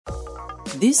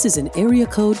This is an Area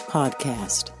Code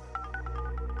Podcast.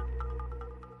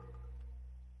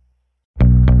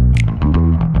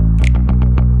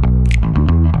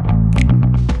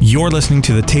 You're listening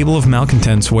to the Table of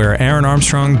Malcontents, where Aaron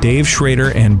Armstrong, Dave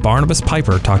Schrader, and Barnabas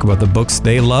Piper talk about the books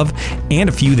they love and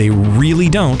a few they really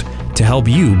don't to help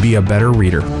you be a better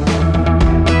reader.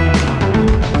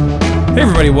 Hey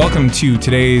everybody, welcome to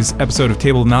today's episode of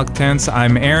Table of Malcontents.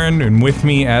 I'm Aaron, and with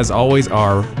me, as always,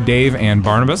 are Dave and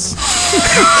Barnabas.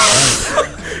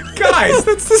 Guys,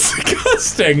 that's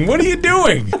disgusting. What are you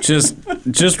doing?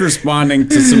 Just responding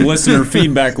to some listener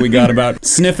feedback we got about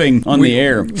sniffing on the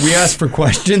air. We asked for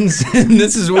questions, and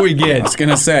this is what we get. I was going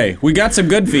to say, we got some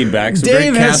good feedback. Some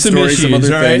Dave great has some stories, issues, some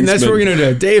other all right? things, And that's what we're going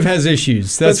to do. Dave has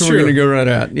issues. That's what true. we're going to go right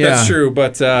at. Yeah. That's true,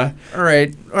 but... All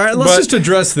right, let's just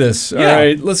address this. All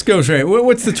right, let's go straight.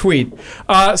 What's the tweet?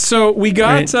 So we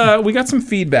got some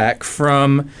feedback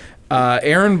from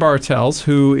Erin Bartels,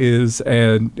 who is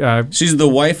She's the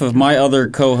wife of my other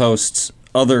co-host's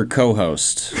other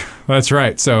co-host. That's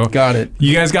right. So Got it.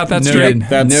 You guys got that Noted.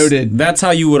 straight? Noted. That's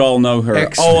how you would all know her.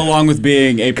 Along with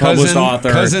being a published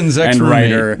author cousin's and ex-roommate.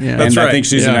 writer. Yeah. And That's I right. think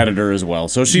she's an Yeah. editor as well.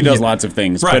 So she does lots of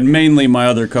things. Right. But mainly my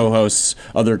other co-host's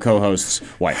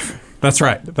wife. That's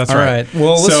right. That's All right. right.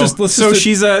 Well, let's so just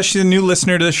she's a new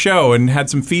listener to the show and had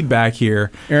some feedback here.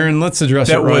 Aaron, let's address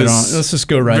it That right on. was Let's just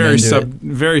go right very into it.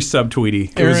 very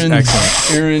subtweety. It was Aaron,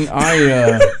 excellent.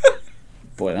 Aaron,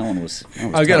 Boy, that one was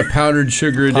I got a powdered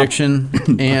sugar addiction,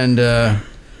 and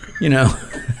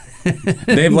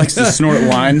Dave likes to snort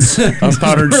lines of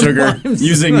powdered sugar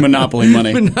using Monopoly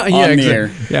money on the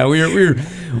air. Yeah,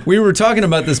 we were talking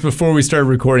about this before we started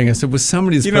recording. I said, "Was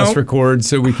somebody's press record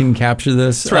so we can capture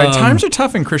this?" That's right. Times are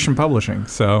tough in Christian publishing,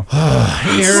 so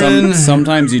Aaron,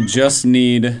 Sometimes you just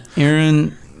need...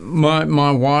 Aaron,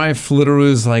 my wife literally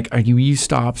was like, "You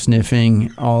stop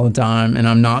sniffing all the time," and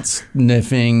I'm not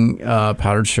sniffing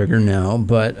powdered sugar now,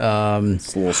 but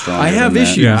It's a little stronger I have than that.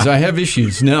 issues. Yeah. I have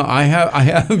issues. No, I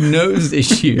have nose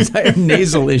issues. I have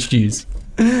nasal issues.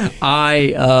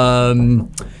 I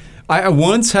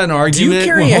once had an Do argument. you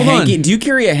carry well, hold on. Do you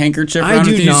carry a handkerchief I around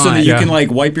do with you so not. that you Yeah. can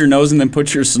like wipe your nose and then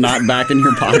put your snot back in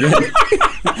your pocket?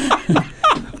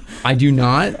 I do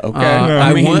not. Okay.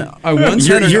 I once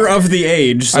had You're of the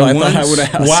age, so I thought I would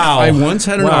ask. Wow. I once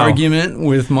had an Wow. argument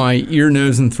with my ear,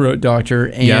 nose, and throat doctor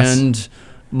and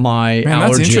my man,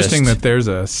 that's allergist. interesting that there's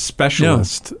a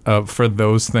specialist for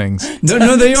those things.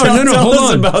 No, they are. No, Tell hold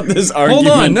us on. about this Hold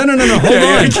argument. on. No, hold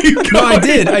on. No,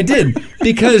 I did.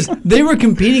 Because they were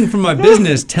competing for my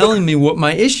business telling me what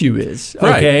my issue is.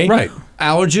 Okay? Right.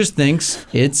 Allergist thinks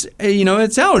it's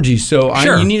allergies. So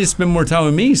Sure. you need to spend more time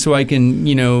with me so I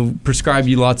can, prescribe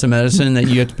you lots of medicine that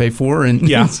you have to pay for and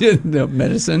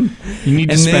medicine. You need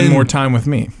to And spend then- more time with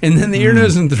me. And then the ear,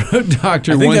 nose, and throat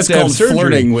doctor I think wants that's to have called surgery.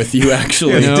 flirting with you,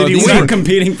 actually. You know, Did he these not are-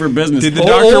 competing for business? Did the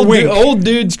doctor wink? Old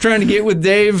dude's trying to get with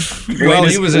Dave. Well,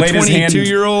 he was a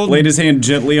 22-year-old. Laid his hand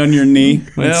gently on your knee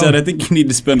and Well- said, "I think you need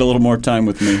to spend a little more time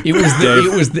with me." It was Dave.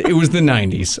 it was the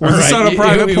 90s. Was this on a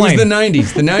private It plane? was the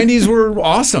 90s. The 90s were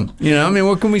awesome.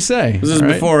 What can we say? This is All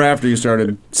right? before or after you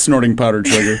started snorting powdered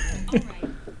sugar.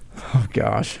 Oh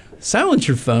gosh. Silence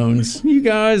your phones. You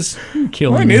guys, you're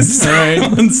killing Mine me. is All right.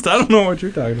 silenced. I don't know what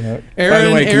you're talking about. Aaron, By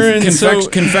the way, Aaron,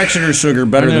 confectioner sugar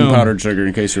better I than know. powdered sugar,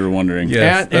 in case you were wondering. Yes,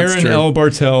 at that's Aaron true. L.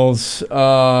 Bartels,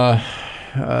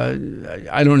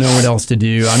 I don't know what else to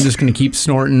do. I'm just going to keep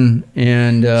snorting,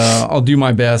 and I'll do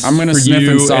my best. I'm gonna for sniff in you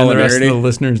and the rest of solidarity. the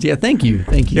listeners. Yeah, thank you. Yeah,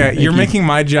 Thank you're you. making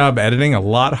my job editing a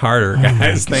lot harder,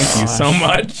 guys. Thank you so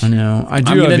much. I know. I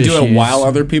do I'm have going to do it issues. while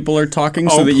other people are talking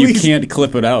so Oh, that please. you can't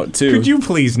clip it out, too. Could you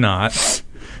please not?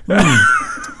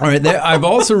 All right. I've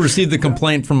also received the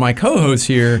complaint from my co-host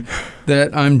here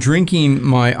that I'm drinking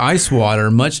my ice water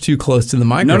much too close to the No,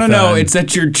 microphone. it's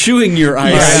that you're chewing your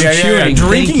ice. Yeah, chewing.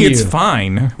 Drinking, Thank it's you.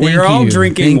 fine. We're all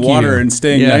drinking Thank water you. and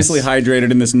staying Yes. nicely hydrated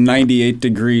in this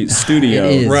 98-degree studio.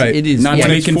 It is. Right. It is. Not yeah. to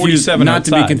be it's confused. 47 Not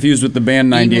to be outside. confused with the band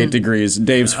 98 Even- Degrees,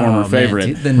 Dave's former Oh, man, favorite.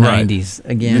 dude, the Right. 90s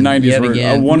again. The 90s yet were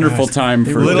again. a wonderful Gosh, time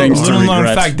for Little things to known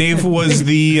regret. fact: Dave was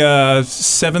the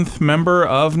seventh member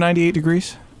of 98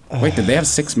 Degrees. Wait, did they have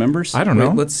 6 members? I don't know.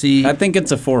 Wait, let's see. I think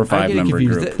it's a 4 or I 5 get member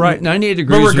confused. group. Right. 98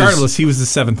 degrees. But regardless, he was the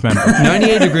seventh member.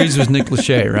 98 degrees was Nick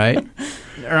Lachey, right?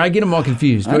 Or I get them all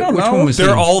confused. I don't Which know. one was They're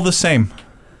he? all the same,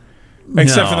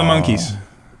 except for the monkeys.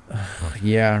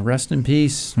 Yeah, rest in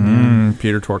peace.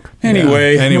 Peter Tork.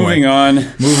 Anyway, Anyway.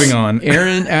 moving on.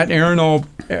 Aaron at Aaron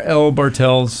L.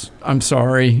 Bartels. I'm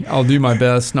sorry. I'll do my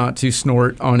best not to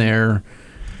snort on air.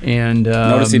 And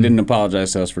Notice he didn't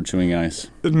apologize to us for chewing ice.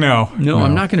 No. No,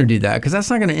 I'm not going to do that because that's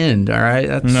not going to end. All right,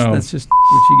 that's just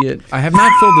what you get. I have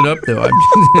not filled it up though.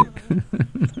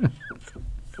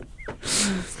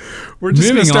 We're just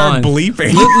going to Moving start on.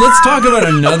 bleeping. Let's talk about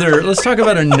another. Let's talk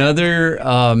about another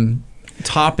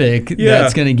topic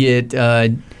that's going to get.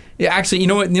 Actually, you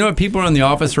know what people around the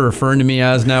office are referring to me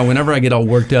as now. Whenever I get all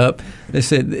worked up, they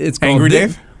say it's called Angry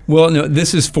Dave? Well, no,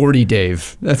 this is 40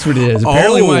 Dave. That's what it is.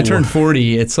 Apparently, when I turned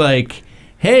 40, it's like,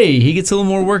 hey, he gets a little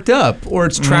more worked up, or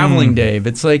it's traveling Dave.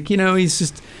 It's like he's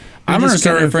just. I'm going to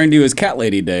start referring to you as Cat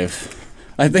Lady Dave.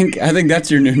 I think that's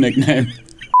your new nickname.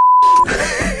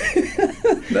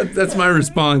 That's my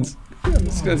response. I'm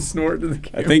just gonna snort to the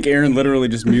camera. I think Aaron literally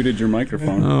just muted your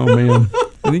microphone. Oh man,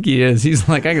 I think he is. He's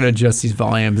like, I gotta adjust these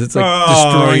volumes. It's like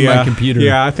destroying my computer.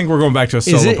 Yeah, I think we're going back to a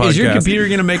solo podcast. Is your computer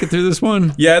gonna make it through this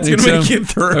one? Yeah, it's gonna make it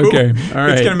through. Okay, all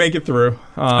right. It's gonna make it through.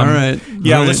 All right.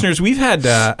 Yeah, All right. listeners, we've had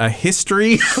a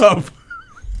history of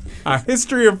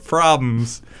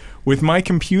problems with my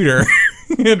computer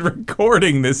in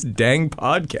recording this dang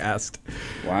podcast.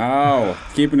 Wow.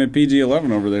 Keeping it PG-11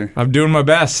 over there. I'm doing my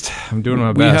best. We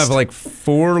have like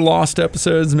 4 lost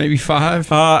episodes, maybe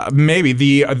 5. Maybe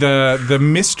the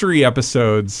mystery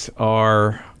episodes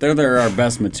are They're our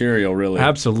best material, really.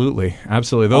 absolutely.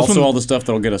 Those Also, ones, all the stuff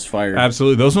that'll get us fired.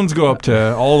 absolutely. Those ones go up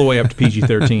to all the way up to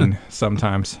PG-13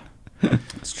 sometimes.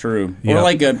 It's true. Yeah. Or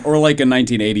like a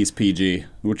 1980s PG,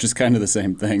 which is kind of the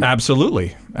same thing.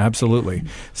 Absolutely.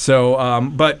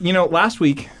 So, but last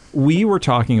week we were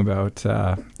talking about,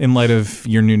 in light of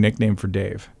your new nickname for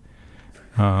Dave.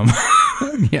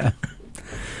 Yeah.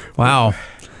 Wow.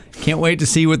 Can't wait to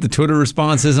see what the Twitter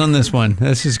response is on this one.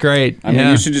 This is great. I mean,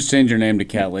 you should just change your name to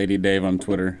Cat Lady Dave on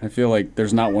Twitter. I feel like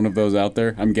there's not one of those out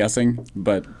there, I'm guessing,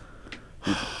 but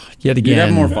Yet you'd again,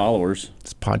 have more followers.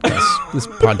 This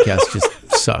podcast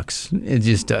just sucks. It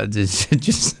just does. It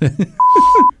just.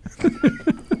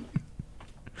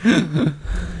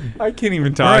 I can't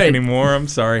even talk right. anymore. I'm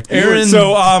sorry. Aaron,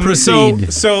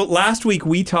 proceed. So last week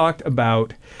we talked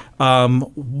about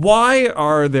why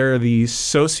are there these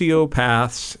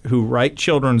sociopaths who write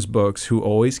children's books who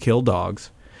always kill dogs?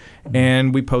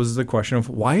 And we posed the question of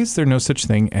why is there no such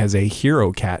thing as a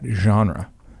hero cat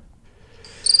genre?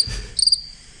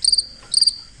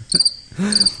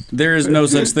 There is no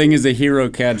such thing as a hero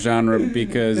cat genre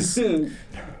because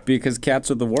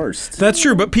cats are the worst. That's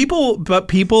true, but people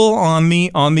on the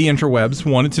interwebs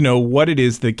wanted to know what it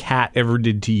is the cat ever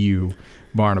did to you,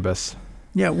 Barnabas.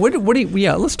 Yeah. What do you,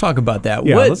 yeah. Let's talk about that.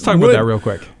 Yeah, let's talk about that real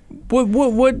quick.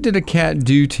 What did a cat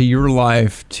do to your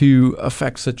life to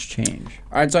affect such change?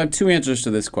 All right, so I have 2 answers to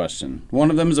this question.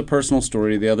 One of them is a personal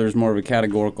story. The other is more of a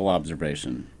categorical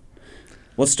observation.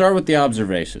 Let's start with the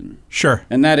observation. Sure.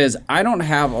 And that is, I don't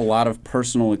have a lot of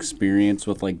personal experience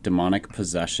with like demonic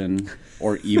possession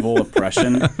or evil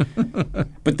oppression.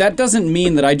 But that doesn't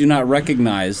mean that I do not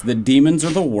recognize that demons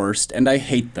are the worst and I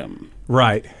hate them.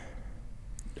 Right.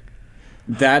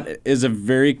 That is a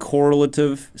very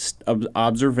correlative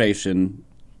observation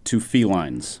to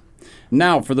felines.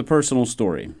 Now, for the personal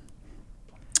story.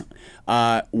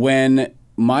 When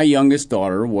my youngest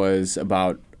daughter was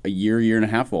about a year and a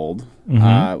half old, we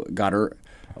got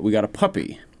a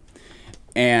puppy.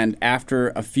 And after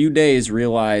a few days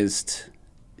realized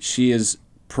she is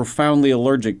profoundly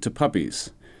allergic to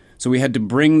puppies. So we had to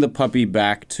bring the puppy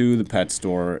back to the pet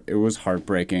store. It was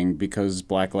heartbreaking because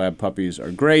black lab puppies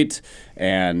are great,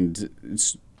 and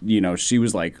she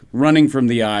was like running from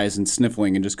the eyes and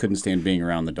sniffling and just couldn't stand being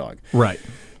around the dog. Right.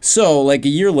 So like a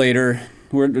year later,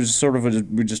 it was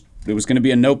going to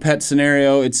be a no pet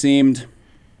scenario, it seemed.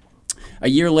 A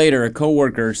year later, a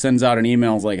coworker sends out an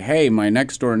email like, "Hey, my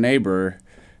next door neighbor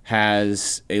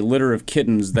has a litter of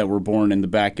kittens that were born in the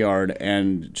backyard,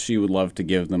 and she would love to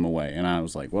give them away." And I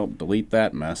was like, "Well, delete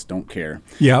that mess. Don't care."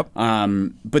 Yep.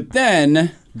 But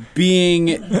then,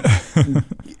 being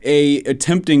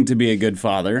attempting to be a good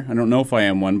father, I don't know if I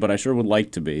am one, but I sure would like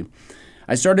to be.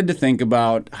 I started to think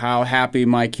about how happy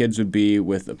my kids would be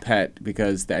with a pet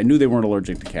because I knew they weren't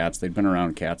allergic to cats. They'd been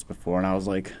around cats before, and I was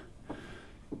like,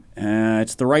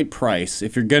 it's the right price.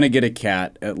 If you're going to get a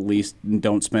cat, at least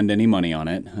don't spend any money on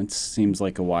it. It seems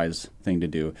like a wise thing to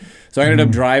do. So I ended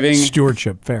up driving,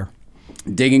 Stewardship, fair.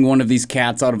 digging one of these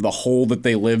cats out of the hole that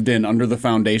they lived in under the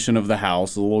foundation of the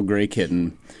house, a little gray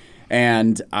kitten,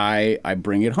 and I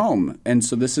bring it home. And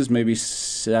so this is maybe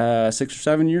 6 or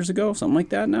 7 years ago, something like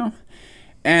that now.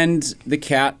 And the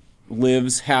cat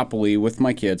lives happily with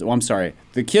my kids. Oh, I'm sorry.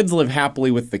 The kids live happily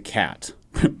with the cat.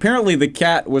 Apparently, the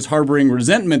cat was harboring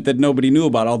resentment that nobody knew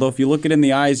about. Although, if you look it in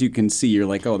the eyes, you can see. You're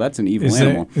like, oh, that's an evil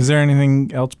animal. Is there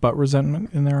anything else but resentment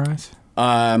in their eyes?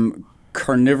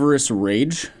 Carnivorous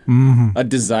rage, a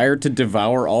desire to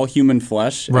devour all human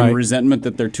flesh, Right. and resentment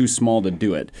that they're too small to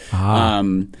do it.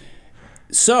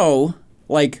 So,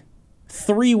 like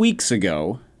 3 weeks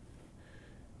ago,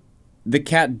 the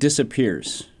cat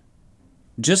disappears.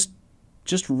 Just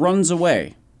runs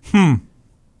away.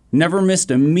 Never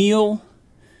missed a meal.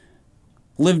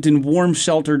 Lived in warm,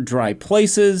 sheltered, dry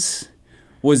places.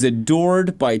 Was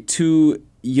adored by 2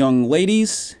 young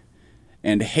ladies.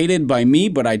 And hated by me,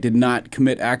 but I did not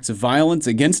commit acts of violence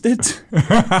against it.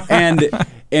 and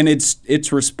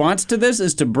its response to this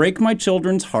is to break my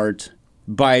children's heart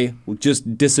by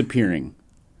just disappearing.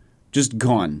 Just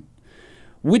gone.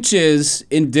 Which is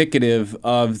indicative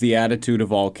of the attitude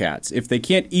of all cats. If they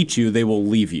can't eat you, they will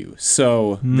leave you.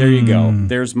 So there you go.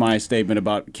 There's my statement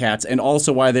about cats, and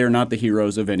also why they're not the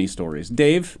heroes of any stories.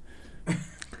 Dave?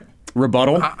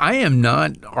 Rebuttal? I am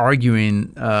not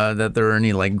arguing that there are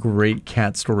any like great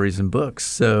cat stories in books,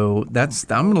 so I'm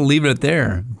going to leave it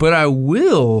there. But I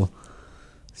will,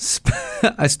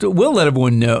 I still will let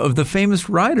everyone know of the famous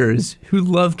writers who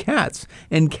love cats,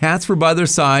 and cats were by their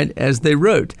side as they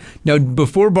wrote. Now,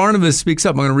 before Barnabas speaks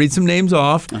up, I'm going to read some names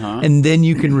off, and then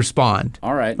you can respond.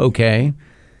 All right. Okay.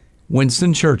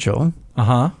 Winston Churchill.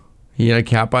 He had a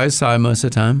cat by his side most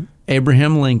of the time.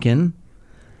 Abraham Lincoln.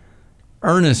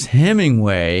 Ernest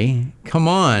Hemingway, come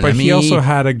on. But he also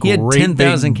had a great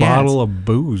 10,000 big bottle of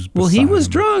booze. Well, he was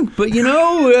him. drunk, but he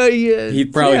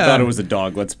probably thought it was a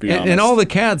dog. Let's be honest. And all the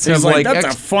cats He's have like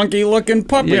that's a funky looking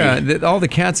puppy. Yeah, all the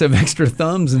cats have extra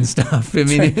thumbs and stuff. I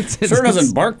mean, it sure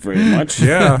doesn't bark very much.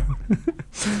 Yeah.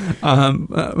 All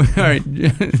right,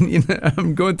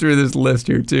 I'm going through this list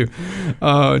here too.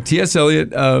 T.S.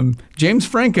 Eliot, James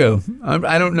Franco.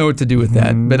 I don't know what to do with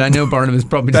that, but I know Barnabas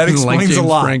probably doesn't like James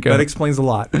Franco. That explains a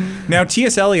lot. Now,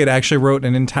 T.S. Eliot actually wrote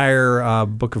an entire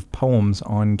book of poems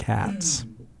on cats.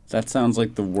 That sounds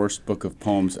like the worst book of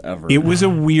poems ever. It was a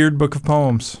weird book of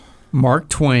poems. Mark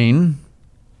Twain,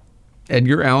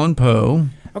 Edgar Allan Poe.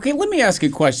 Okay, let me ask you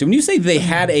a question. When you say they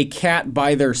had a cat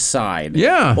by their side,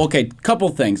 yeah. Okay, couple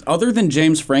things. Other than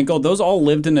James Franco, those all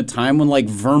lived in a time when like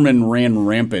vermin ran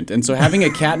rampant, and so having a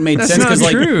cat made sense because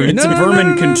like it's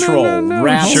vermin control,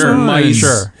 rats,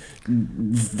 mice,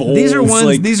 voles, these are ones.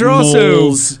 like, these are also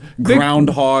moles,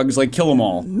 groundhogs. Like kill them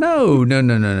all. No.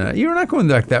 You're not going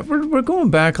back that. We're going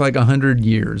back like 100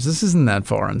 years. This isn't that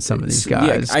far on some of these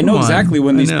guys. Yeah, I know exactly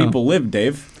when these people lived,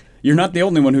 Dave. You're not the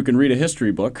only one who can read a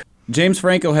history book. James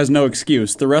Franco has no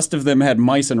excuse. The rest of them had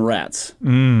mice and rats.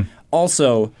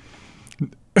 Also,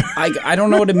 I don't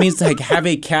know what it means to like, have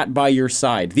a cat by your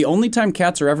side. The only time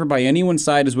cats are ever by anyone's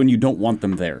side is when you don't want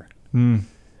them there.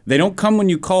 They don't come when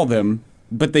you call them,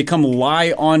 but they come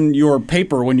lie on your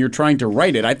paper when you're trying to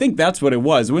write it. I think that's what it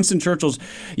was. Winston Churchill's,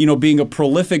 being a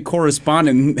prolific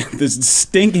correspondent, this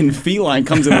stinking feline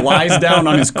comes and lies down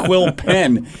on his quill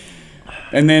pen.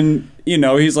 And then,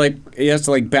 he's like, he has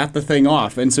to like bat the thing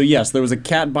off. And so, yes, there was a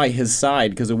cat by his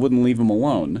side because it wouldn't leave him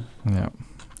alone. Yeah.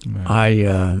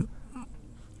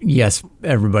 Yes,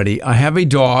 everybody. I have a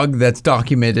dog that's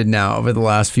documented now over the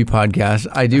last few podcasts.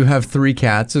 I do have 3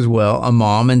 cats as well, a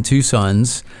mom and 2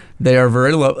 sons. They are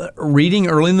very reading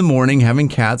early in the morning, having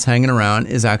cats hanging around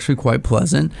is actually quite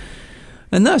pleasant.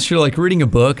 And thus, you're like reading a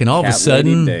book, and all of a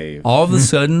sudden,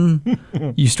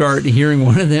 you start hearing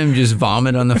one of them just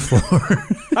vomit on the floor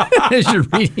as you're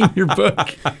reading your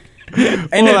book.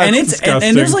 And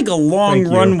there's like a long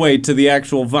runway to the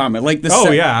actual vomit. Like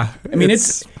yeah. I mean,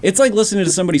 it's like listening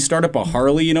to somebody start up a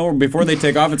Harley, where before they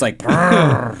take off, it's like,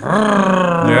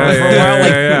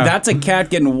 that's a cat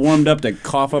getting warmed up to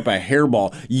cough up a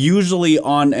hairball, usually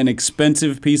on an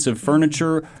expensive piece of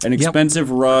furniture, an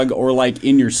expensive rug, or like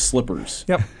in your slippers.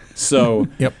 Yep. So.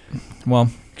 Yep.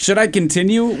 Well. Should I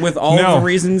continue with all of the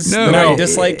reasons that I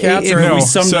dislike cats, or have we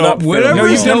summed it up? Whatever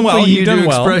you've done well. You've done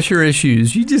well. Express your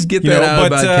issues. You just get that out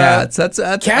about cats. That's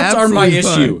cats are my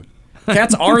issue.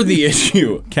 Cats are the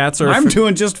issue. I'm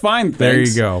doing just fine. Thanks. There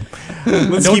you go.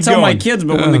 Don't tell my kids,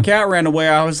 but when the cat ran away,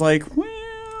 I was like,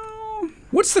 well.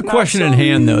 What's the question in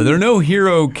hand, though? There are no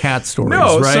hero cat stories,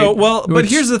 right? So but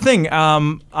here's the thing.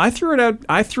 I threw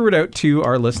it out to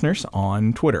our listeners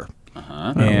on Twitter.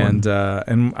 And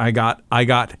I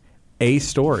got a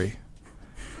story.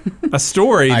 A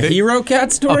story. A hero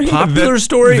cat story? A popular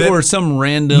story or some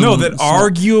random... No, that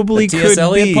arguably could be. T.S.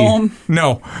 Eliot poem?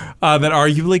 No, that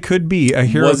arguably could be a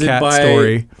hero cat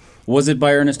story. Was it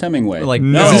by Ernest Hemingway?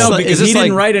 No, because he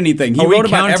didn't write anything. He wrote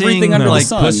about everything under the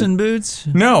sun. Puss in Boots?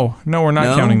 No, we're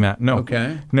not counting that. No.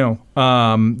 Okay. No.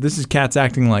 This is cats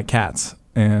acting like cats.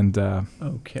 And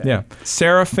yeah,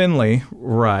 Sarah Finley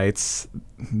writes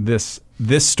this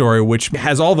story, which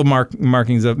has all the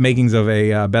makings of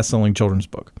a best-selling children's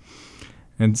book,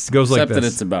 and it goes like this. Except that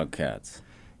it's about cats.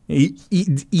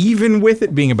 Even with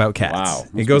it being about cats, wow,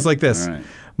 it goes like this. Right.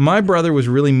 My brother was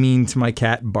really mean to my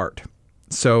cat Bart,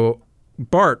 so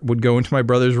Bart would go into my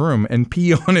brother's room and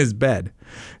pee on his bed.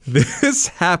 This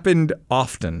happened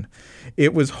often.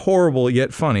 It was horrible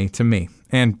yet funny to me,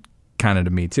 and kind of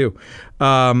to me too.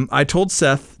 I told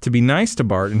Seth to be nice to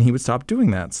Bart, and he would stop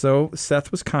doing that. So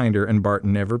Seth was kinder, and Bart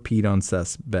never peed on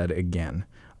Seth's bed again.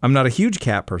 I'm not a huge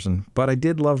cat person, but I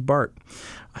did love Bart.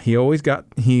 He always got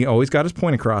his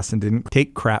point across and didn't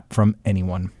take crap from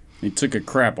anyone. He took a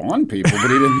crap on people, but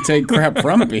he didn't take crap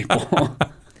from people.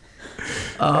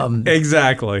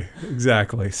 Exactly.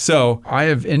 So I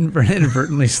have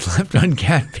inadvertently slept on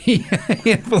cat pee a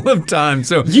handful of times.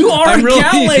 So You are I'm a really-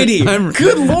 cat lady.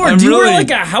 Good Lord. I'm Do you wear really-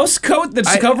 like a house coat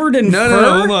that's covered in No,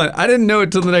 fur? hold on. I didn't know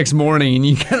it till the next morning, and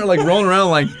you kind of like rolling around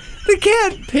like, the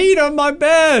cat peed on my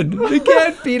bed. The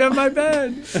cat peed on my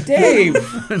bed. Dave.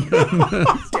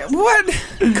 What?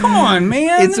 Come on,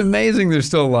 man. It's amazing they're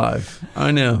still alive.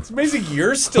 I know. amazing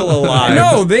you're still alive.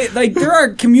 No, there are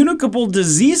communicable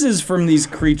diseases from these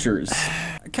creatures.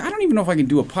 I don't even know if I can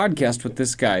do a podcast with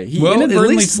this guy. He Well, at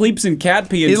inadvertently least- sleeps in cat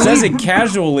pee and at says least- it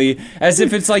casually as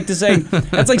if it's like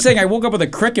that's like saying I woke up with a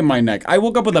crick in my neck. I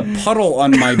woke up with a puddle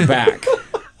on my back.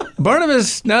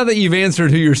 Barnabas, now that you've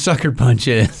answered who your sucker punch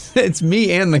is, it's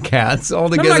me and the cats all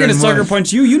I'm together. not going to in sucker one.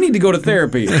 punch you. You need to go to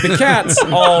therapy. The cats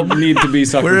all need to be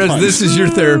sucker Whereas punched. this is your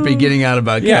therapy getting out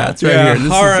about Yeah. cats right Yeah, here.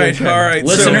 This all is right, okay. all right.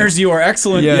 Listeners, you are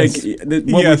excellent.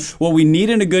 Yes. What we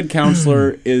need in a good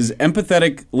counselor is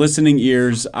empathetic listening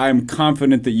ears. I'm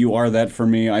confident that you are that for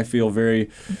me. I feel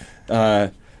very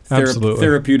Absolutely.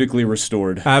 therapeutically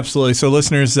restored. Absolutely. So,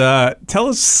 listeners, tell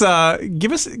us,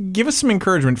 give us some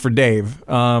encouragement for Dave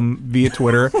via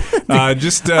Twitter. I'm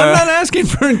not asking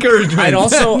for encouragement.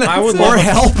 I would love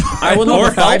help. I would love Or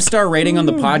a help. 5-star rating on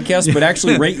the podcast, but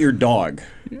actually rate your dog.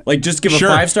 Like, just give Sure.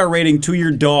 a 5-star rating to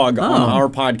your dog on our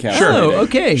podcast. Sure. rating. Oh,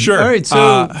 okay. Sure. All right.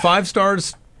 So 5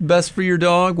 stars best for your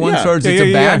dog. 1 star is it's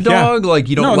a bad dog. Like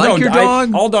you don't like your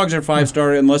dog. All dogs are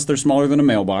 5-star unless they're smaller than a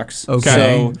mailbox.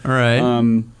 Okay. So, All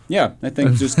right. yeah, I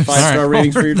think just 5-star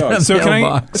ratings for your dog. So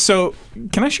Mailbox.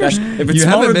 can I share? If it's You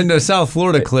smaller, haven't been to South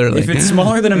Florida, clearly. if it's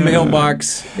smaller than a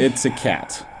mailbox, it's a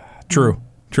cat. True.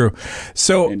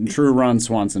 So In true Ron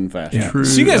Swanson fashion. True.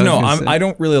 So you guys I was know gonna say. I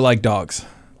don't really like dogs.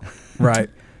 Right.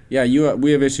 Yeah,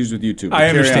 we have issues with YouTube. I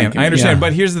understand. Yeah.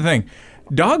 But here's the thing.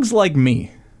 Dogs like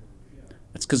me.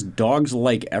 It's because dogs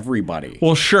like everybody.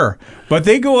 Well, sure. But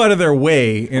they go out of their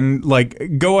way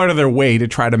to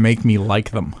try to make me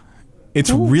like them. It's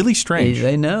really strange.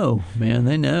 They know, man.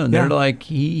 They know. Yeah. They're like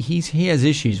he has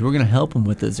issues. We're gonna help him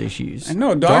with those issues. I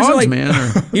know dogs are like man.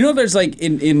 Are, you know, there's like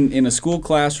in a school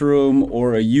classroom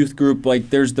or a youth group, like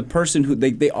there's the person who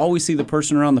they always see the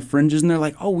person around the fringes, and they're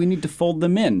like, oh, we need to fold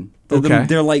them in. Okay.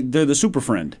 They're the super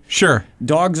friend. Sure.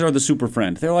 Dogs are the super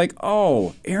friend. They're like,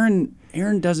 oh, Aaron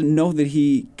doesn't know that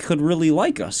he could really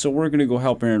like us, so we're gonna go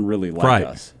help Aaron really like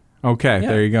us. Okay, Yeah.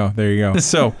 there you go.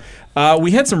 So, we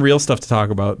had some real stuff to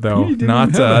talk about, though.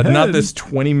 Not this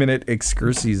 20-minute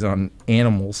excursus on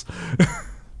animals.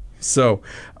 So,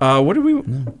 what did we?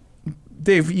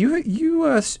 Dave,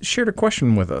 you shared a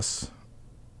question with us.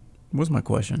 what was my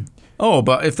question? Oh,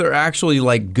 but if they're actually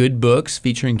like good books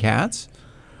featuring cats?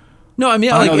 No, I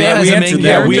mean Oh, like no, as we a main answered that.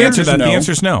 Yeah, character. we answered that. no. The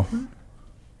answer's no.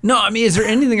 No, I mean, is there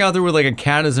anything out there with like a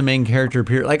cat as a main character?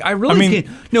 Period. Like I really mean,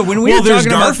 can't. No, when we Well, were there's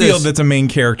talking about Garfield this, that's a main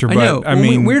character, but I know. I When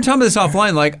mean, we were talking about this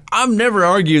offline. Like I've never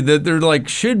argued that there like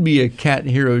should be a cat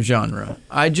hero genre.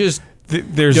 I just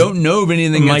there's don't know of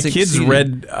anything. my that's kids succeeded.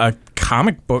 read a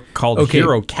comic book called Okay.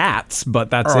 Hero Cats, but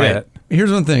that's All right. it.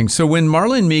 Here's one thing. So when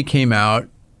Marley and Me came out,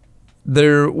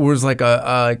 there was like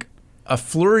a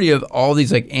flurry of all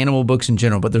these like animal books in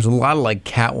general, but there's a lot of like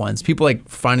cat ones. People like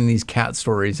finding these cat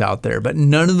stories out there, but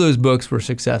none of those books were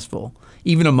successful,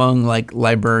 even among like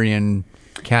librarian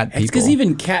cat people. It's because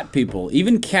even cat people,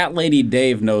 even cat lady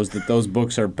Dave knows that those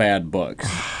books are bad books.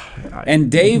 And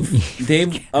Dave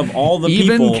of all the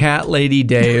even people, cat lady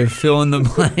Dave, fill in the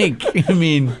blank. I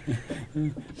mean,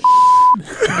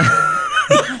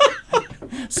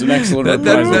 it's an excellent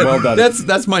reprisal. Well done.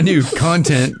 that's my new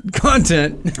content.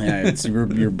 Yeah,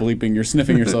 you're bleeping, you're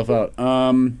sniffing yourself out.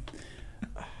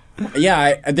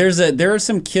 There are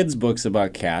some kids' books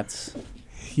about cats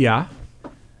Yeah.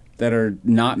 that are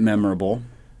not memorable.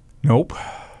 Nope.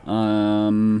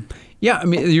 Yeah, I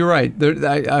mean, you're right.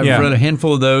 I've Yeah. read a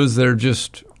handful of those. They're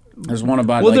just There's one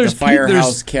about there's the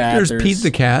firehouse Pete, cat. There's Pete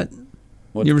the cat.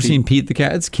 What's You ever Pete? seen Pete the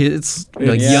cat? It's kids,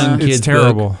 like Yeah. young kids. It's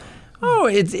terrible. book. Oh,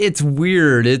 it's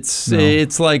weird. It's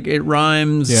like it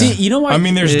rhymes. Yeah. See, you know what? I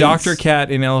mean, there's It's- Dr. Cat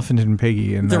in Elephant and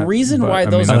Piggy. And The reason why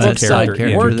those that's a books character.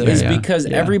 yeah. work Yeah. is Yeah. because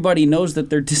Yeah. everybody knows that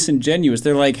they're disingenuous.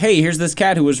 They're like, hey, here's this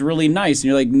cat who was really nice. And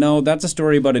you're like, no, that's a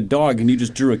story about a dog, and you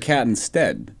just drew a cat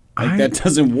instead. Like, that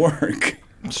doesn't work.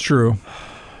 It's true.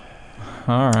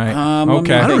 All right.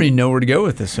 Okay. I don't even know where to go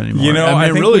with this anymore. You know, I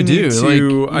think really we need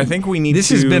do. I think we need this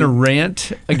to. has been a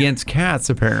rant against cats,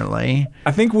 apparently.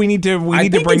 I think we need to. We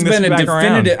need to bring this back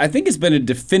around. I think it's been a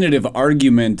definitive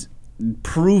argument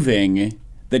proving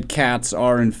that cats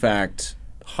are in fact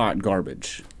hot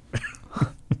garbage.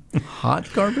 Hot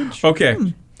garbage?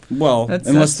 Okay. Well,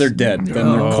 unless they're dead,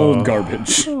 then they're cold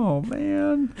garbage. Oh,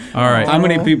 man. All right. How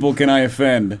many people can I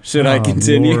offend? Should I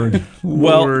continue?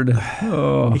 Lord.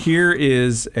 Here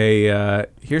is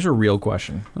here's a real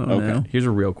question. Okay. Here's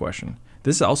a real question.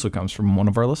 This also comes from one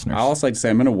of our listeners. I also like to say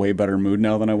I'm in a way better mood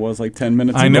now than I was like 10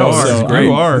 minutes ago. I know. So This is great.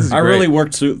 You are. This is I great. really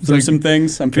worked through some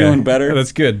things. I'm feeling better.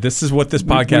 That's good. This is what this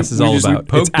podcast is all just about.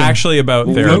 poked It's them. actually about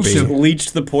therapy.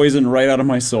 Leached the poison right out of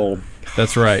my soul.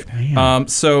 That's right.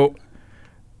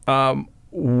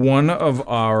 One of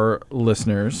our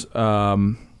listeners,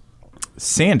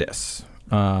 Sandis,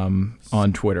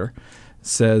 on Twitter,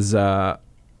 says,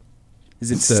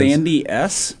 Is it Sandy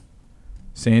S?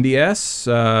 Sandy S.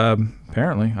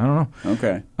 Apparently, I don't know.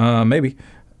 Okay. Maybe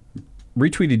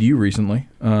retweeted you recently.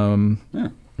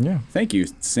 Yeah. Thank you,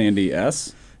 Sandy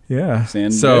S. Yeah.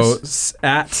 Sandis. So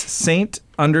at Saint_XIX.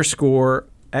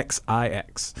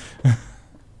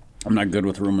 I'm not good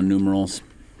with Roman numerals.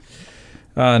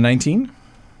 19.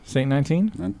 Saint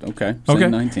 19. Okay. Okay.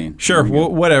 Saint 19. Sure. There we go.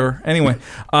 Well, whatever. Anyway,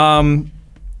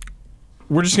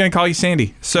 we're just gonna call you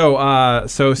Sandy. So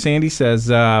Sandy says,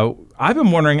 I've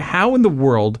been wondering how in the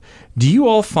world do you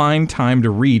all find time to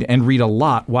read and read a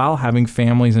lot while having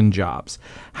families and jobs?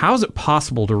 How is it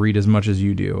possible to read as much as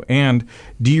you do? And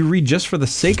do you read just for the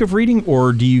sake of reading,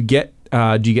 or do you get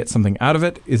something out of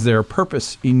it? Is there a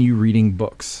purpose in you reading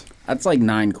books? That's like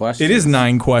 9 questions. It is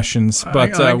 9 questions, but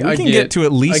we can get to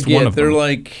at least one of them. They're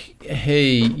like,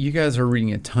 hey, you guys are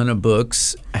reading a ton of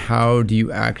books. How do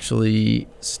you actually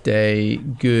stay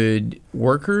good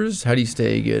workers? How do you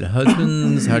stay good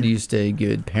husbands? How do you stay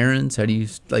good parents? How do you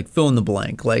fill in the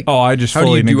blank? Like, I just how do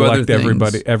fully you do other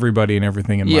neglect things? everybody and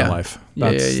everything in my life.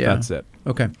 That's it.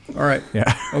 Okay. All right.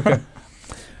 Yeah. Okay.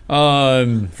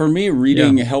 For me,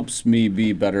 reading helps me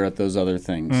be better at those other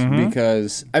things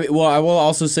because I will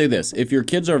also say this: if your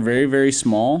kids are very, very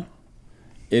small,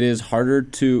 it is harder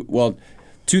to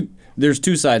there's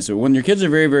 2 sides to it. When your kids are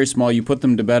very, very small, you put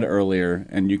them to bed earlier,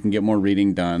 and you can get more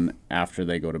reading done after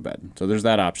they go to bed. So there's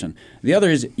that option. The other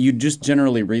is you just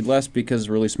generally read less because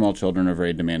really small children are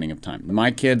very demanding of time. My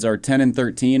kids are 10 and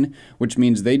 13, which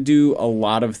means they do a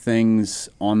lot of things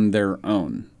on their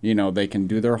own. You know, they can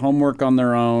do their homework on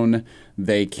their own.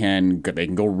 They can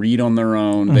go read on their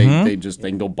own. They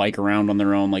can go bike around on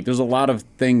their own. Like, there's a lot of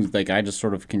things like I just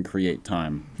sort of can create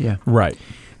time. Yeah. Right.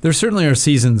 There certainly are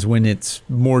seasons when it's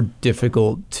more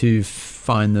difficult to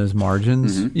find those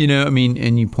margins, you know, I mean,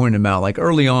 and you point them out, like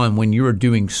early on when you were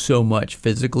doing so much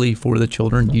physically for the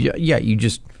children, you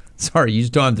just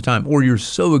don't have the time, or you're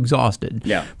so exhausted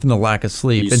from the lack of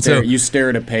sleep. You stare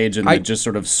at a page and it just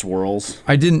sort of swirls.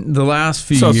 The last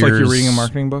few years. So it's like you're reading a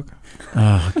marketing book?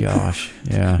 Oh, gosh.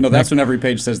 Yeah. No, that's when every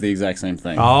page says the exact same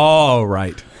thing. Oh,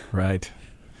 right.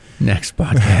 Next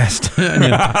podcast.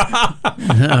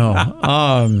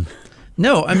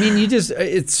 No, I mean,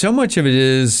 it's so much of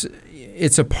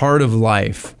it's a part of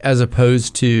life as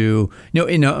opposed to,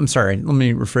 I'm sorry, let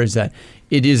me rephrase that.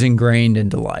 It is ingrained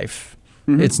into life.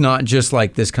 It's not just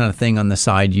like this kind of thing on the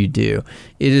side you do.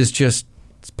 It is just,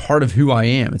 it's part of who I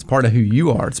am. It's part of who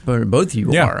you are. It's part of both of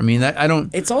you are. I mean,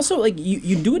 It's also like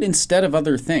you do it instead of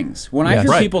other things. When I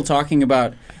hear people talking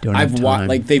about,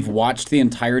 they've watched the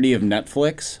entirety of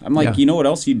Netflix. I'm like, you know what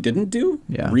else you didn't do?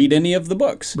 Yeah. Read any of the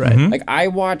books. Right. Like I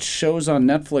watch shows on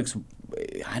Netflix.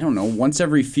 I don't know. Once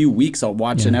every few weeks, I'll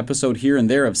watch an episode here and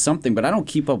there of something, but I don't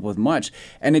keep up with much.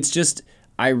 And it's just,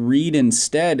 I read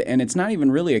instead, and it's not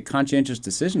even really a conscientious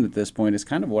decision at this point. It's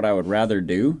kind of what I would rather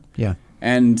do. Yeah.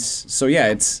 And so you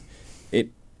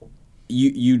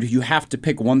have to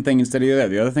pick one thing instead of the other.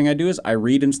 The other thing I do is I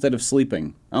read instead of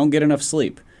sleeping. I don't get enough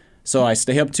sleep. So I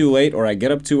stay up too late or I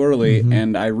get up too early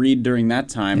and I read during that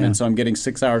time. Yeah. And so I'm getting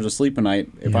 6 hours of sleep a night.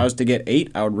 If I was to get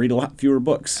 8, I would read a lot fewer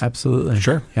books. Absolutely.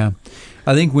 Sure. Yeah.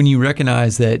 I think when you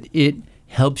recognize that it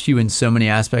helps you in so many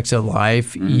aspects of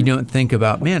life, you don't think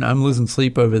about, man, I'm losing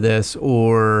sleep over this,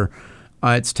 or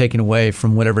it's taken away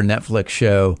from whatever Netflix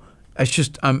show. It's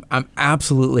just I'm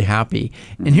absolutely happy.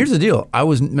 And here's the deal: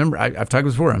 I've talked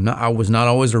before. I was not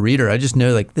always a reader. I just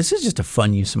know this is just a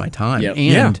fun use of my time,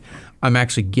 and I'm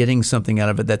actually getting something out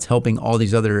of it that's helping all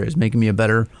these other areas, making me a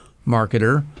better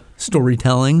marketer,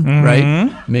 storytelling,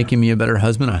 right? Making me a better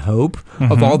husband, I hope.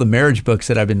 Of all the marriage books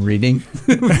that I've been reading,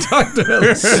 we've talked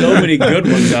about So many good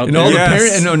ones out and there.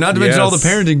 all not to mention all the Yes.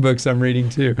 parenting books I'm reading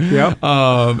too. Yep.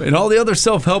 And all the other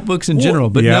self-help books in general.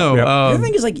 But yeah, no, yeah. The other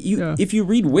thing is, like, yeah. if you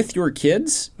read with your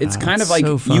kids, it's kind of it's like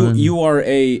so fun.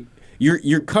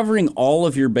 you're covering all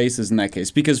of your bases in that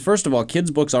case, because first of all, kids'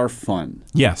 books are fun.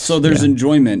 Yes. So there's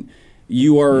enjoyment.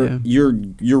 You're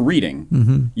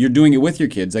reading. You're doing it with your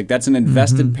kids. Like, that's an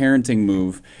invested parenting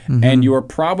move, and you are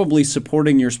probably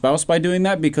supporting your spouse by doing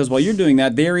that, because while you're doing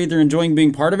that, they're either enjoying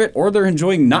being part of it or they're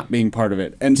enjoying not being part of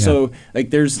it. And so, like,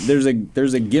 there's a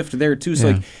gift there too. So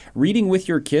like, reading with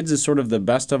your kids is sort of the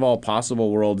best of all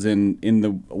possible worlds in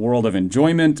the world of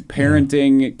enjoyment,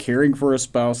 parenting, caring for a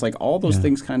spouse, like all those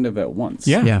things kind of at once.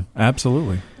 Yeah, Yeah.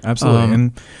 absolutely.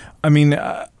 And I mean,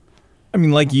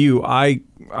 like you,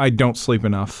 I don't sleep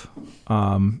enough.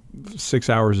 6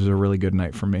 hours is a really good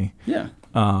night for me. Yeah.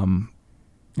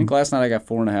 I think last night I got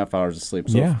 4.5 hours of sleep.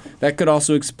 So Yeah. that could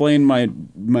also explain my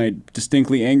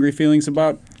distinctly angry feelings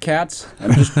about cats.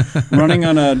 I'm just running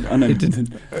on a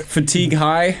fatigue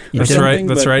high. That's or right. something,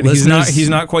 That's but- right. listeners- He's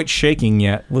not quite shaking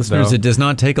yet. listeners, though. it does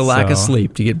not take a lack of So-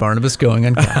 sleep to get Barnabas going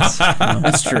on cats.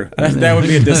 That's true. That would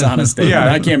be a dishonest statement.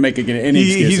 Yeah. I can't make any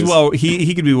excuses. He's well.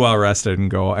 He could be well rested and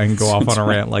go off on a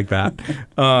rant like that.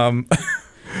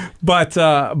 But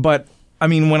I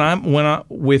mean, when I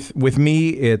with me,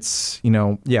 it's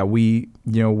we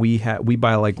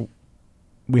buy, like,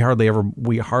 we hardly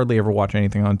ever watch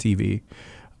anything on TV.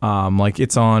 Like,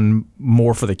 it's on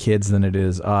more for the kids than it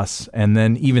is us, and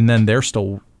then even then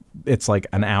it's like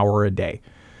an hour a day.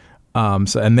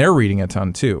 And they're reading a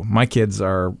ton too. My kids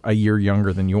are a year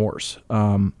younger than yours.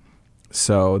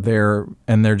 So they're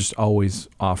just always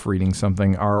off reading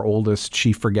something. Our oldest,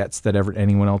 she forgets that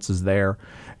anyone else is there,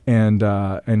 and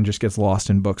just gets lost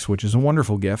in books, which is a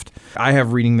wonderful gift. I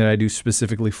have reading that I do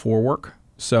specifically for work,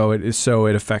 so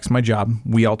it affects my job.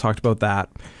 We all talked about that,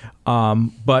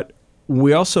 but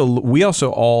we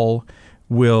also all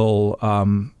will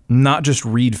not just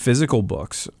read physical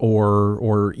books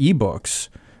or ebooks,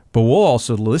 but we'll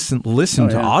also listen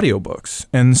to audiobooks.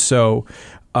 And so,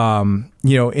 in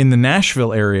the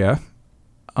Nashville area,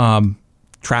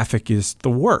 traffic is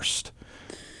the worst.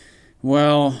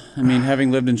 Well, I mean, having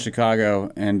lived in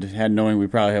Chicago and knowing we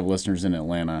probably have listeners in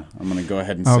Atlanta, I'm going to go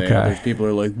ahead and say there's people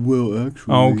who are like, well,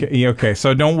 actually. Okay.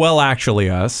 So don't actually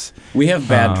us. We have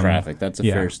bad traffic. That's a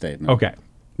fair statement. Okay.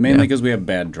 Mainly because we have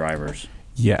bad drivers.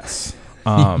 Yes.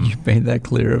 You've made that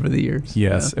clear over the years.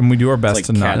 Yes, and we do our best It's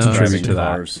like to not cats contribute driving to that.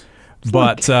 cars.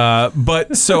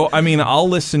 But so I mean, I'll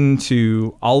listen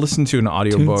to an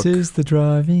audiobook. Toots is the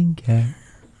driving cat.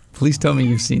 Please tell me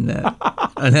you've seen that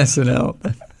on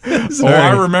SNL. Oh,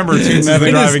 I remember Toots the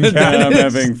driving cat. I'm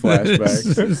having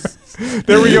flashbacks.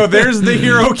 There we go. There's the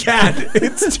hero cat.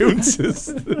 It's Toots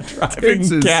the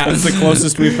driving cat. That's the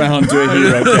closest we found to a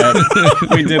hero cat.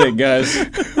 We did it, guys.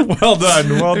 Well done.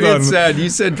 Well done. It's sad. You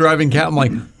said driving cat. I'm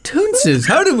like, Toonses.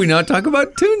 How did we not talk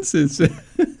about Toonses?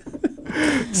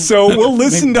 So we'll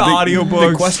listen to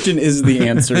audiobooks. The question is the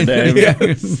answer, Dave.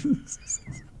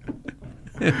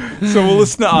 So we'll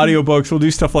listen to audiobooks, we'll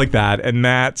do stuff like that, and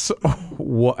that's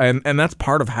that's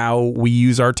part of how we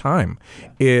use our time.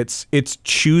 It's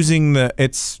choosing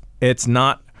it's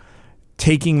not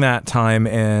taking that time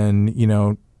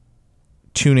and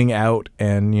tuning out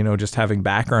and just having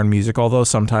background music, although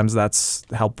sometimes that's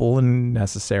helpful and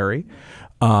necessary.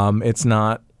 It's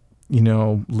not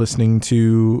listening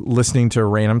to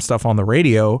random stuff on the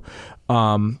radio.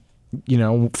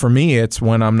 For me, it's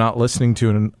when I'm not listening to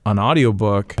an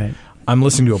audiobook, right. I'm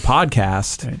listening to a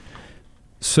podcast. Right.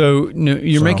 So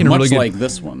you're making a much really good, like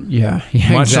this one. Yeah,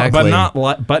 much, exactly.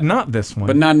 But not this one.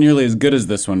 But not nearly as good as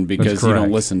this one because you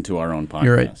don't listen to our own podcast.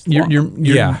 You're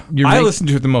right. I listen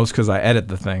to it the most because I edit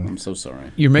the thing. I'm so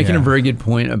sorry. You're making a very good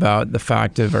point about the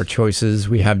fact of our choices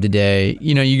we have today.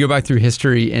 You go back through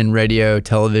history and radio,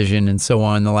 television, and so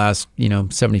on. The last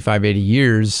 75, 80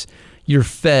 years, you're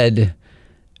fed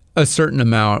a certain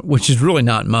amount, which is really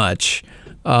not much.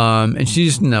 And she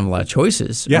just didn't have a lot of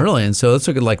choices, really. And so let's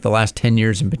look at like the last 10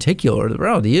 years in particular. The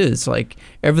reality is like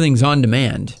everything's on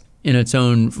demand in its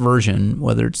own version,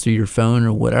 whether it's through your phone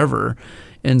or whatever.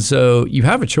 And so you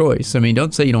have a choice. I mean,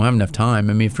 don't say you don't have enough time.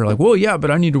 I mean, if you're like, well, yeah,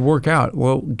 but I need to work out.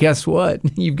 Well, guess what?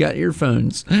 You've got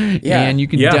earphones. Yeah. And you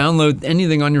can download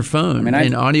anything on your phone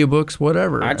and audiobooks,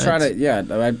 whatever. I try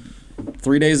to,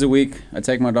 3 days a week, I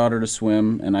take my daughter to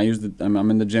swim, and I'm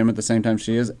in the gym at the same time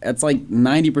she is. It's like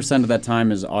 90% of that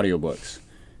time is audiobooks.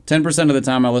 10% of the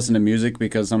time I listen to music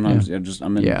because sometimes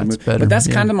I'm in the mood. It's better. But that's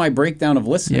kind of my breakdown of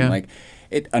listening. Yeah. Like,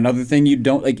 Another thing you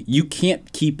don't like, you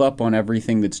can't keep up on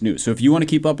everything that's new. So if you want to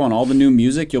keep up on all the new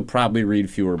music, you'll probably read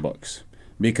fewer books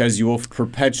because you will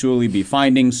perpetually be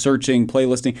finding, searching,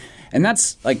 playlisting. And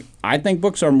that's like, I think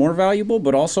books are more valuable,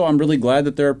 but also I'm really glad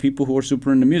that there are people who are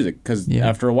super into music because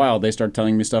after a while they start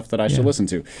telling me stuff that I should listen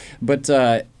to. But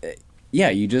yeah,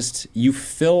 you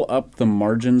fill up the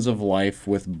margins of life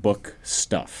with book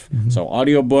stuff. So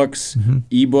audiobooks,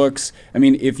 ebooks. I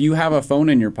mean, if you have a phone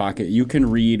in your pocket, you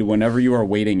can read whenever you are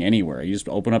waiting anywhere. You just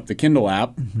open up the Kindle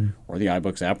app or the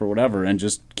iBooks app or whatever and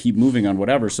just keep moving on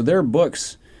whatever. So there are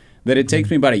books that it takes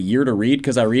me about a year to read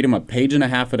because I read them a page and a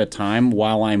half at a time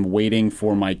while I'm waiting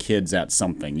for my kids at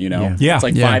something, you know? Yeah. It's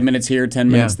like 5 minutes here, 10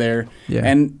 minutes there. Yeah.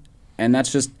 And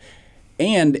that's just,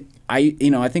 and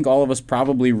I think all of us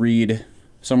probably read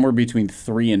somewhere between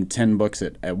 3 and 10 books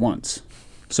at once.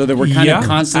 So that we're kind of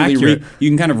constantly, you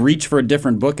can kind of reach for a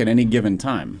different book at any given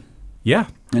time. Yeah.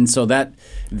 And so that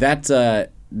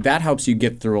helps you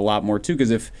get through a lot more too,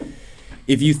 because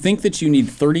if you think that you need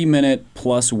 30-minute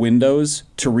plus windows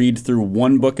to read through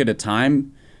one book at a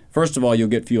time, first of all,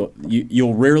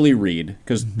 you'll rarely read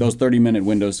because those 30-minute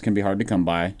windows can be hard to come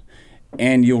by,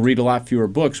 and you'll read a lot fewer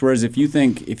books. Whereas if you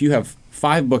have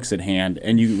 5 books at hand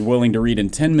and you're willing to read in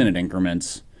 10-minute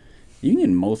increments, you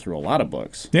can mow through a lot of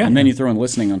books. Yeah. And then you throw in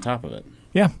listening on top of it.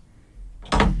 Yeah.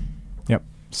 Yep.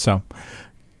 So,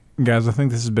 guys, I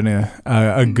think this has been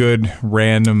a good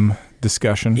random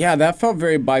discussion. Yeah, that felt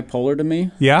very bipolar to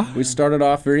me. Yeah? We started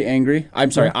off very angry.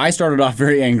 I'm sorry, I started off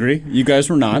very angry. You guys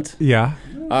were not. Yeah.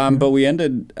 But we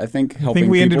ended, I think, helping I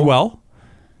think we people. ended well.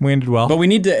 We ended well. But we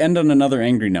need to end on another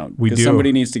angry note. We do. Because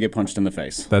somebody needs to get punched in the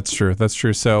face. That's true. That's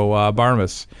true. So,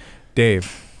 Barnabas,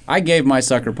 Dave. I gave my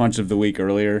sucker punch of the week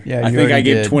earlier. Yeah, I you think I already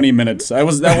gave did. 20 minutes. That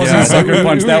wasn't a sucker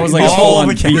punch. That was like a full-on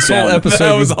This whole beatdown. episode was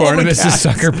That was all the Barnabas' cast.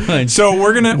 sucker punch. So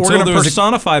we're gonna there was a-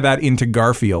 personify that into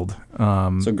Garfield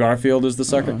So Garfield is the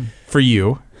sucker. for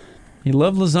you. He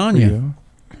loved lasagna.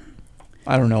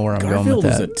 I don't know where I'm Garfield going was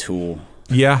with a that. tool.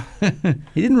 Yeah.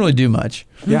 He didn't really do much.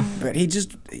 Yeah. But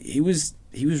he was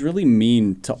really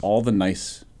mean to all the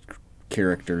nice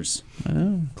characters.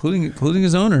 Including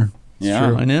his owner.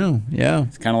 Yeah. I know. Yeah.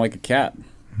 It's kind of like a cat.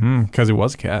 Because he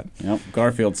was a cat. Yep.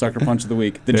 Garfield, sucker punch of the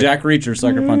week. The Jack Reacher,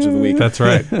 sucker punch of the week. That's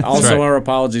right. That's Also, right. our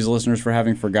apologies, listeners, for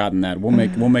having forgotten that. We'll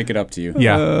make it up to you.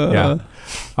 Yeah. Yeah.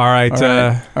 All right. All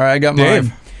right, I got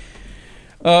Dave.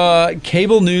 mine.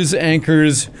 Cable news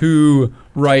anchors who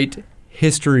write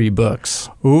history books.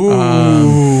 Ooh.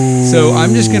 So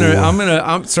I'm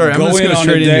sorry, I'm Go just in going on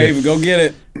straight it, into it. Dave. Go get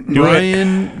it.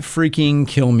 Brian freaking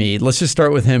Kilmeade. Let's just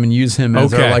start with him and use him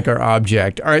as Okay. our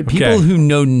object. All right, people Okay. who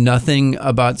know nothing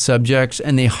about subjects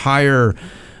and they hire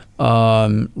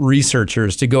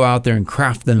researchers to go out there and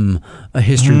craft them a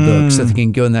history book so they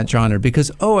can go in that genre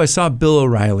because, I saw Bill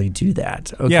O'Reilly do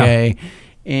that. Okay. Yeah.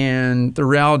 And the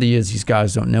reality is these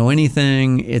guys don't know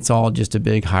anything. It's all just a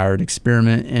big hired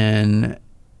experiment and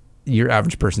your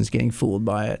average person's getting fooled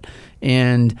by it.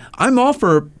 And I'm all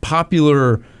for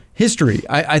popular history.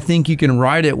 I think you can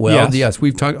write it well. Yes,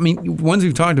 we've talked. I mean, ones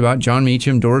we've talked about: John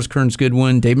Meacham, Doris Kearns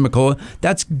Goodwin, David McCullough.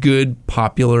 That's good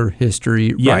popular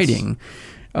history writing,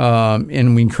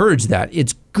 and we encourage that.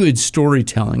 It's good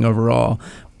storytelling overall.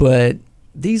 But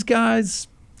these guys,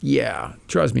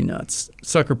 drives me nuts.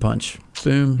 Sucker punch,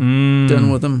 boom,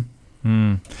 done with them.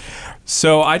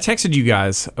 So I texted you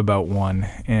guys about one,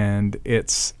 and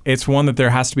it's one that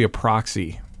there has to be a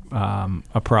proxy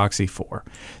for.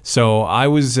 So I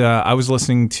was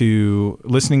listening to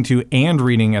and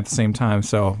reading at the same time.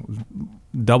 So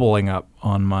doubling up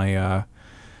on my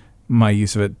my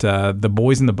use of it. The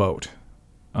Boys in the Boat,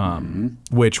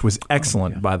 which was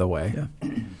excellent, by the way.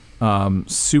 Yeah.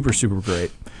 Super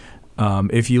great.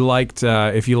 If you liked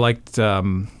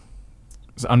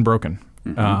Unbroken,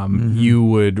 you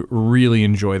would really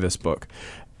enjoy this book.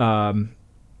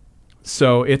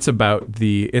 So it's about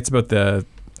the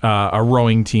a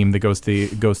rowing team that goes to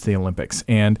the Olympics,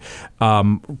 and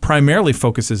primarily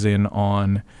focuses in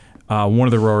on one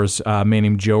of the rowers, a man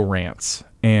named Joe Rance,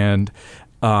 and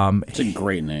It's a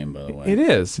great name, by the way. it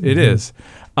is.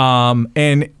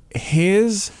 And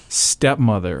his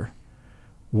stepmother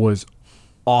was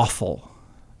awful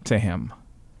to him.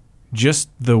 Just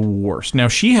the worst. Now,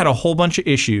 she had a whole bunch of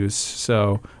issues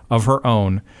of her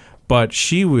own, but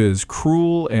she was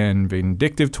cruel and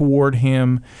vindictive toward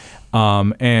him.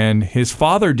 And his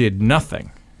father did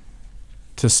nothing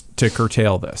to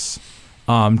curtail this,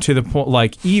 to the point,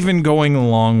 like even going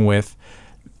along with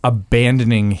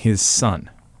abandoning his son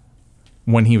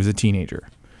when he was a teenager.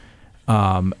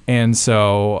 And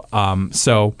so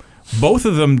both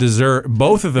of them deserve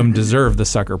the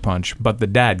sucker punch, but the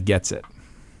dad gets it.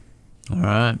 All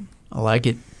right. I like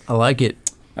it. I like it.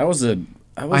 That was a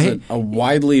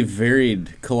widely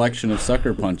varied collection of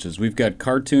sucker punches. We've got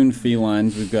cartoon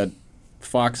felines. We've got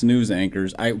Fox News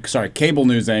anchors. Cable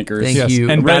news anchors. Thank Yes. you.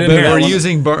 And we're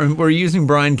using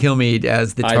Brian Kilmeade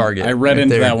as the target. I read right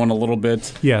into there. that one a little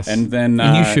bit. Yes. And then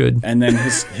And you should. And then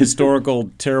historical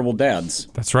terrible dads.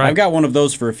 That's right. I've got one of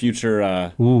those for a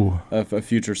future Ooh. a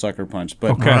future sucker punch.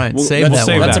 But Okay. All right, save that's,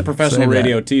 that one. that's a that. professional Save that.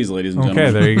 radio tease, ladies and Okay,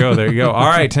 gentlemen. there you go. There you go. All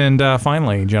right, and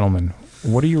finally, gentlemen,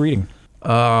 what are you reading?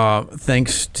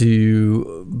 Thanks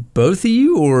to both of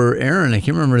you or Aaron. I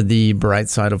can't remember the Bright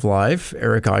Side of Life,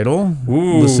 Eric Idle.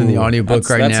 Ooh. Listen to the audiobook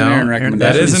right That's now. an Aaron recommendation.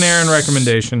 That is an Aaron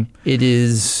recommendation. It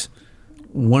is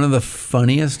one of the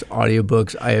funniest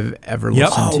audiobooks I have ever Yep.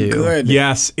 listened Oh, to. good.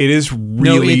 Yes, it is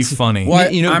really it's- funny.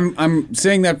 Well, You know- I'm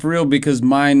saying that for real because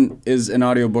mine is an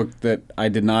audiobook that I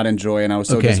did not enjoy and I was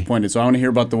so Okay. disappointed. So I want to hear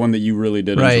about the one that you really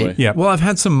did Right. enjoy. Yeah. Well, I've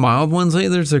had some mild ones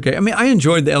lately. It's okay. I mean, I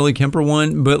enjoyed the Ellie Kemper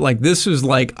one, but like this was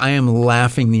like I am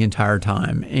laughing the entire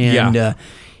time. And Yeah.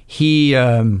 he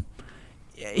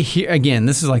again,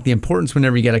 this is like the importance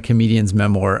whenever you get a comedian's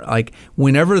memoir. Like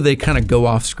whenever they kind of go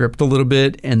off script a little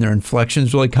bit and their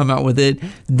inflections really come out with it,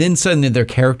 then suddenly their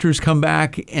characters come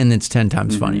back and it's 10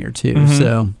 times funnier too.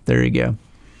 So there you go.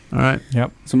 All right.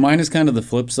 Yep. So mine is kind of the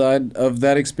flip side of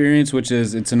that experience, which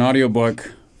is it's an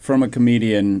audiobook from a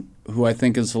comedian who I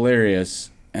think is hilarious,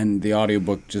 and the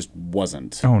audiobook just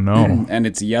wasn't. Oh no. And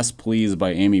it's Yes Please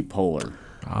by Amy Poehler.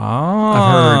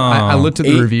 I've heard. I looked at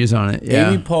the reviews on it. Yeah.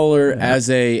 Amy Poehler as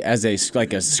a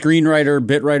like a screenwriter,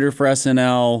 bit writer for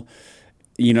SNL,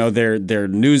 you know, their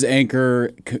news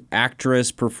anchor,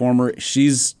 actress, performer.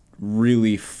 She's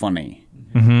really funny.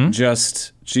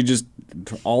 She just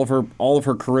all of her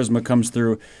charisma comes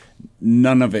through.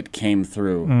 None of it came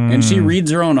through, and she reads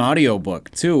her own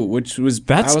audiobook too, which was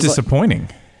That's I was disappointing.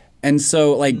 and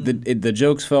so like the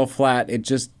jokes fell flat.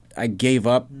 I gave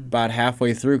up about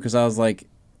halfway through because I was like,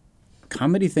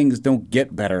 comedy things don't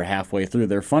get better halfway through.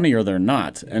 They're funny or they're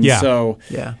not. And Yeah. so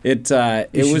Yeah. it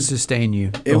should was sustain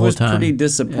you. it was pretty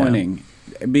disappointing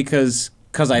because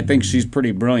I think she's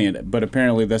pretty brilliant, but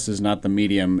apparently this is not the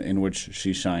medium in which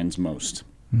she shines most.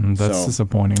 That's So,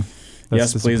 disappointing.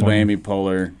 That's Yes, Please by disappointing. Amy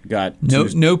Poehler got No,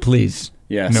 two- no, please.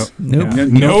 yes. No, No.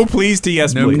 no, please to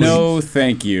yes, No, please. No,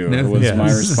 thank you. No, was yes.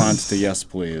 my response to yes,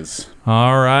 please.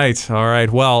 All right.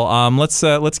 Well,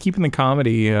 let's keep in the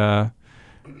comedy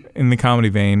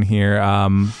vein here.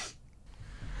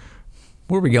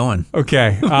 Where are we going?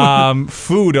 Okay.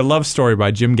 Food: A Love Story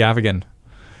by Jim Gaffigan.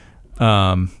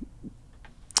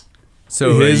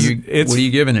 So, what are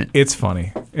you giving it? It's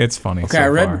funny. It's funny. Okay,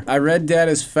 so far. I read Dad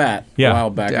is Fat Yeah. a while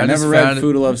back. Dad I is never read Fat-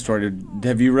 Food: A Love Story.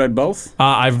 Have you read both?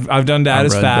 I've done Dad I've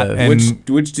is read Fat, both. and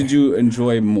Which did you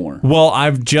enjoy more? well,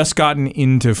 I've just gotten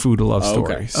into Food: A Love Oh,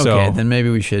 Story. okay. So Okay, then maybe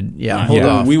we should. Yeah, Hold hold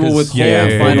on, off. we will 'cause- withhold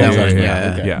Yeah, final that one, judgment.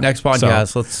 yeah, Okay. yeah. Next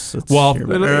podcast, let's well, hear it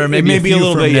about it. Or may be a few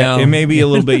little from bit now. yet. It may be a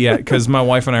little bit yet because my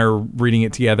wife and I are reading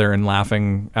it together and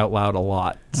laughing out loud a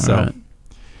lot. So. right.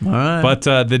 All right. But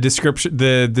the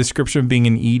description of being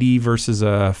an Edie versus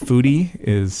a foodie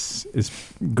is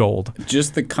gold.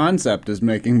 Just the concept is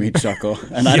making me chuckle,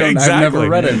 and Yeah, I've exactly. never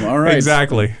read him. All right,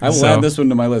 Exactly. I will So- add this one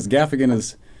to my list.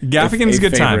 Gaffigan's is a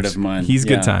good favorite times. of mine. He's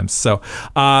Yeah. good times. So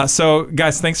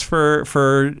guys, thanks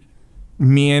for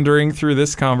meandering through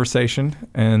this conversation.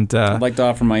 And I'd like to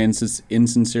offer my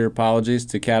insincere apologies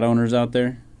to cat owners out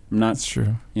there. I'm not, that's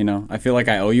true. I feel like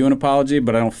I owe you an apology,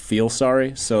 but I don't feel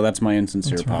sorry, so that's my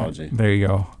insincere apology. There you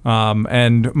go.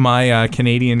 And my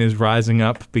Canadian is rising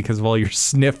up because of all your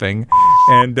sniffing.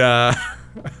 And I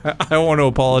want to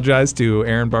apologize to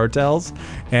Aaron Bartels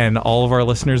and all of our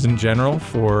listeners in general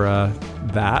for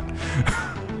that.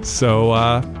 So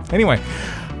anyway,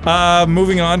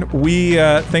 moving on. We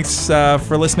thanks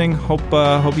for listening. Hope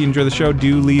you enjoy the show.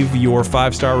 Do leave your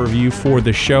 5-star review for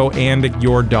the show and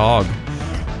your dog.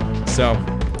 So,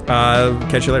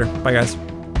 catch you later. Bye, guys.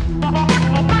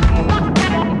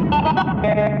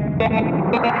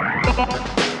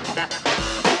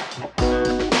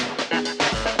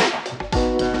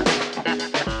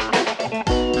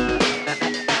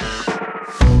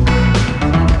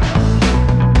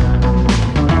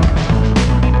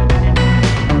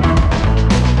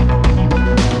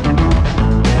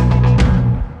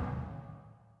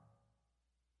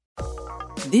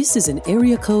 This is an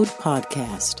Area Code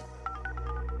Podcast.